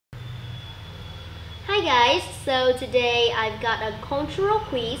Hi guys, so today I've got a cultural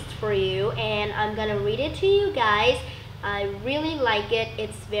quiz for you and I'm gonna read it to you guys. I really like it,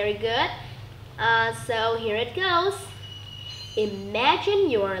 it's very good. So here it goes. Imagine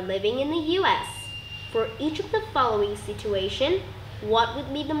you are living in the US. For each of the following situation, what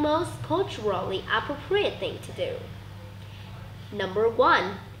would be the most culturally appropriate thing to do? Number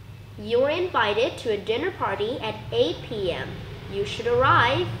 1. You are invited to a dinner party at 8 p.m. You should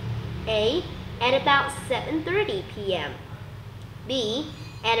arrive A. At about 7:30 p.m. B.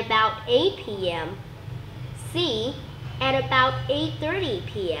 At about 8 p.m. C. At about 8:30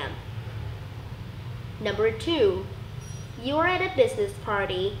 p.m. Number 2. You're at a business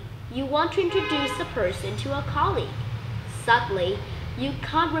party. You want to introduce a person to a colleague. Suddenly, you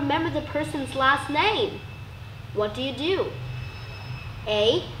can't remember the person's last name. What do you do?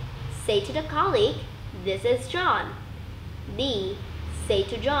 A. Say to the colleague, "This is John." B. Say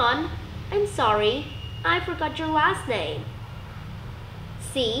to John, "I'm sorry, I forgot your last name."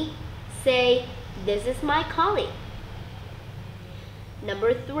 C. Say, "This is my colleague."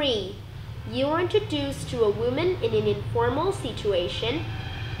 Number 3. You are introduced to a woman in an informal situation.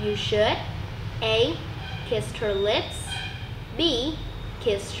 You should A. Kiss her lips. B.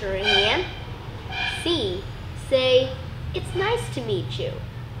 Kiss her hand. C. Say, "It's nice to meet you."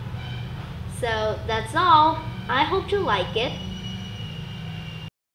 So that's all. I hope you like it.